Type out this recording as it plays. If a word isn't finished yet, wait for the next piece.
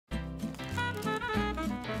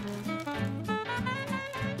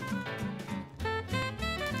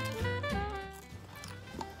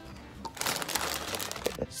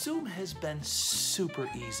Zoom has been super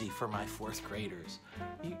easy for my fourth graders.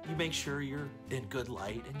 You make sure you're in good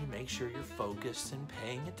light, and you make sure you're focused and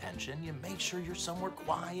paying attention. You make sure you're somewhere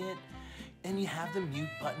quiet, and you have the mute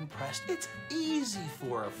button pressed. It's easy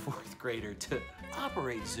for a fourth grader to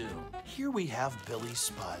operate Zoom. Here we have Billy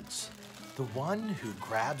Spuds, the one who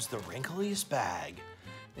grabs the wrinkliest bag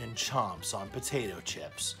and chomps on potato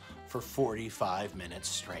chips for 45 minutes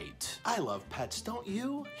straight. I love pets, don't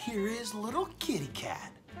you? Here is little kitty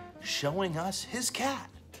cat showing us his cat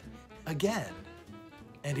again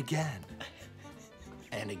and again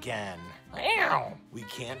and again. We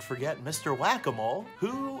can't forget Mr. Whack-A-Mole,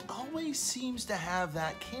 who always seems to have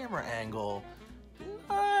that camera angle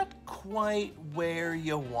not quite where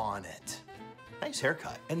you want it. Nice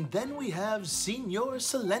haircut. And then we have Signor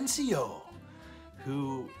Silencio,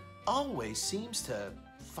 who always seems to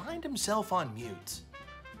find himself on mute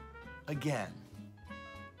again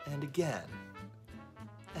and again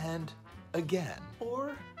and again.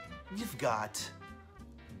 Or you've got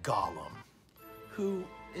Gollum, who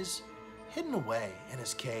is hidden away in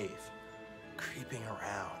his cave, creeping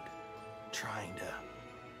around, trying to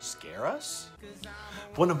scare us.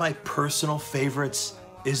 One of my personal favorites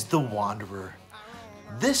is the Wanderer.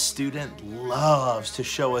 This student loves to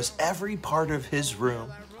show us every part of his room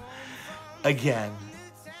again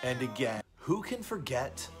and again. Who can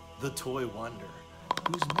forget the Toy Wonder,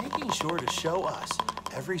 who's making sure to show us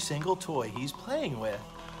every single toy he's playing with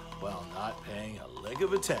while not paying a lick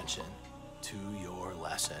of attention to your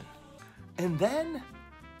lesson. And then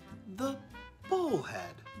the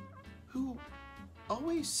Bullhead, who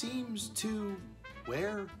always seems to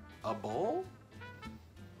wear a bowl.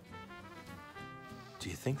 Do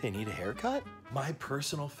you think they need a haircut? My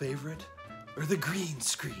personal favorite are the green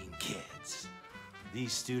screen kids.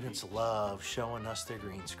 These students love showing us their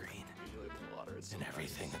green screen and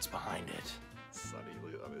everything that's behind it. Sunny,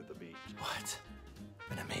 I'm at the beach. What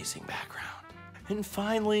an amazing background. And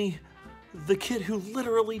finally, the kid who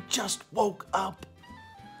literally just woke up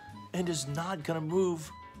and is not gonna move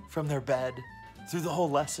from their bed through the whole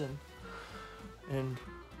lesson and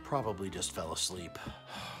probably just fell asleep.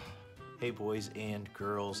 Hey boys and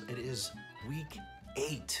girls, it is week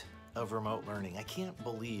 8 of remote learning. I can't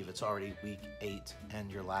believe it's already week 8 and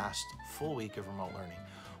your last full week of remote learning.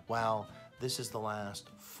 Wow, this is the last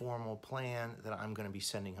formal plan that I'm going to be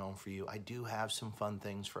sending home for you. I do have some fun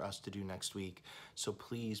things for us to do next week, so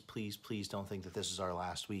please, please, please don't think that this is our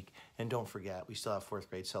last week. And don't forget, we still have 4th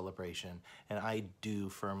grade celebration, and I do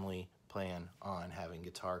firmly plan on having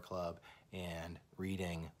guitar club and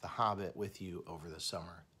reading The Hobbit with you over the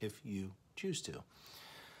summer, if you choose to.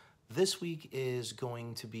 This week is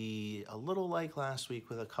going to be a little like last week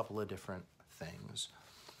with a couple of different things.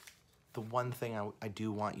 The one thing I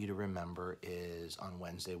do want you to remember is on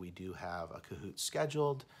Wednesday we do have a Kahoot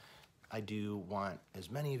scheduled. I do want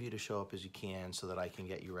as many of you to show up as you can so that I can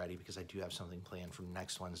get you ready, because I do have something planned for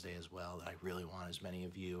next Wednesday as well that I really want as many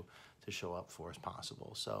of you to show up for as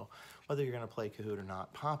possible. So whether you're going to play Kahoot or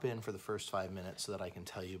not, pop in for the first 5 minutes so that I can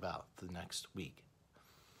tell you about the next week.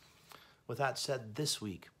 With that said, this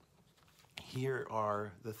week, here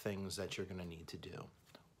are the things that you're going to need to do.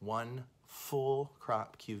 1 full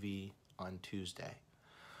crop QV on Tuesday.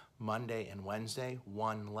 Monday and Wednesday,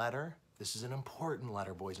 1 letter. This is an important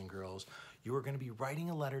letter, boys and girls. You are going to be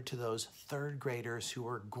writing a letter to those 3rd graders who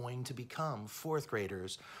are going to become 4th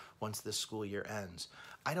graders once this school year ends.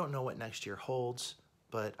 I don't know what next year holds,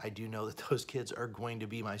 but I do know that those kids are going to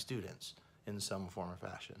be my students in some form or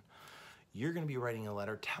fashion. You're going to be writing a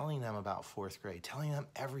letter telling them about 4th grade, telling them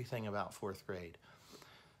everything about 4th grade.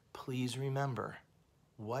 Please remember,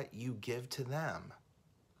 what you give to them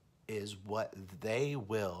is what they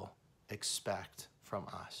will expect from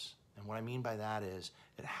us. And what I mean by that is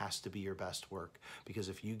it has to be your best work, because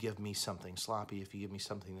if you give me something sloppy, if you give me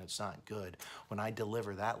something that's not good, when I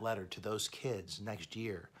deliver that letter to those kids next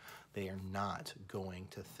year, they are not going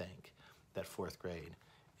to think that 4th grade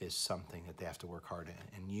is something that they have to work hard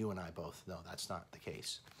in. And you and I both know that's not the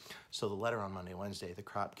case. So the letter on Monday, Wednesday, the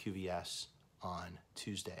crop QVS on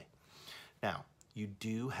Tuesday. Now, you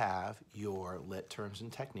do have your Lit Terms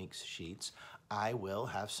and Techniques sheets. I will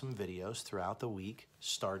have some videos throughout the week,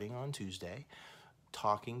 starting on Tuesday,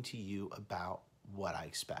 talking to you about what I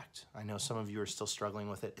expect. I know some of you are still struggling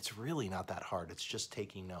with it. It's really not that hard. It's just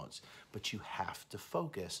taking notes, but you have to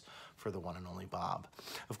focus for the one and only Bob.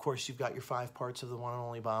 Of course, you've got your 5 parts of the one and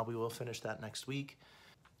only Bob. We will finish that next week.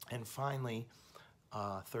 And finally,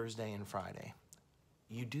 Thursday and Friday,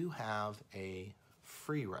 you do have a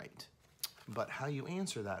free write. But how you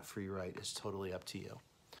answer that free write is totally up to you.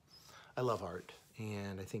 I love art,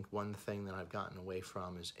 And I think one thing that I've gotten away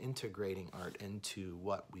from is integrating art into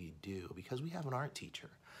what we do, because we have an art teacher.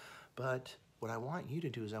 But what I want you to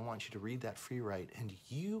do is I want you to read that free write, and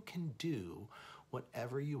you can do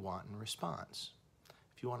whatever you want in response.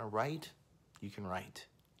 If you want to write, you can write.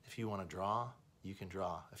 If you want to draw, you can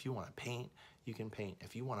draw. If you want to paint, you can paint.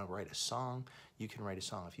 If you want to write a song, you can write a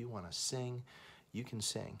song. If you want to sing, you can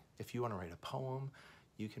sing. If you want to write a poem,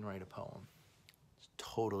 you can write a poem. It's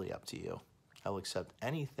totally up to you. I'll accept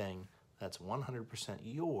anything that's 100%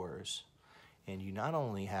 yours, and you not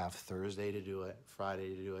only have Thursday to do it,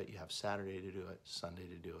 Friday to do it, you have Saturday to do it, Sunday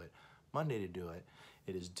to do it, Monday to do it.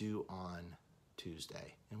 It is due on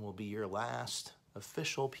Tuesday, and will be your last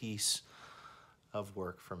official piece of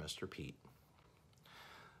work for Mr. Pete.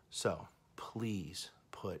 So please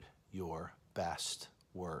put your best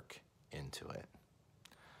work into it.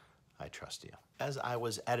 I trust you. As I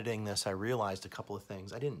was editing this, I realized a couple of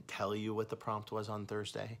things. I didn't tell you what the prompt was on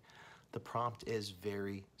Thursday. The prompt is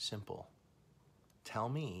very simple. Tell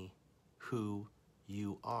me who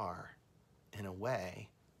you are in a way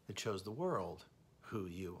that shows the world who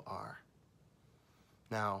you are.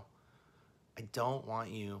 Now, I don't want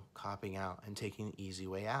you copping out and taking the easy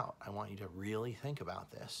way out. I want you to really think about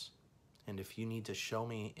this. And if you need to show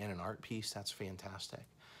me in an art piece, that's fantastic.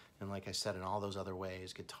 And like I said, in all those other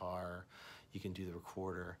ways, guitar, you can do the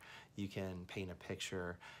recorder, you can paint a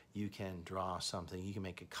picture, you can draw something, you can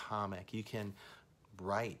make a comic, you can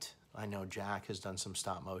write. I know Jack has done some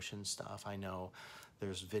stop motion stuff. I know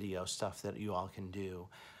there's video stuff that you all can do.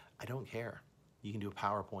 I don't care. You can do a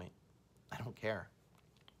PowerPoint. I don't care.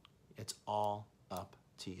 It's all up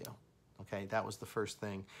to you. Okay, that was the first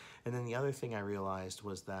thing. And then the other thing I realized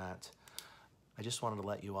was that I just wanted to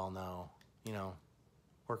let you all know, you know,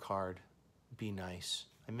 work hard, be nice.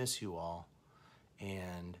 I miss you all.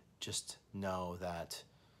 And just know that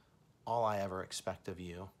all I ever expect of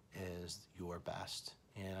you is your best.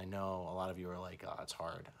 And I know a lot of you are like, oh, it's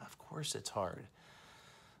hard. Of course it's hard.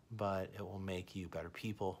 But it will make you better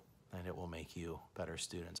people, and it will make you better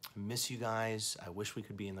students. I miss you guys. I wish we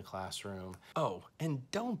could be in the classroom. Oh, and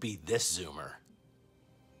don't be this Zoomer.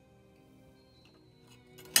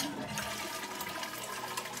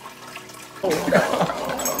 Oh.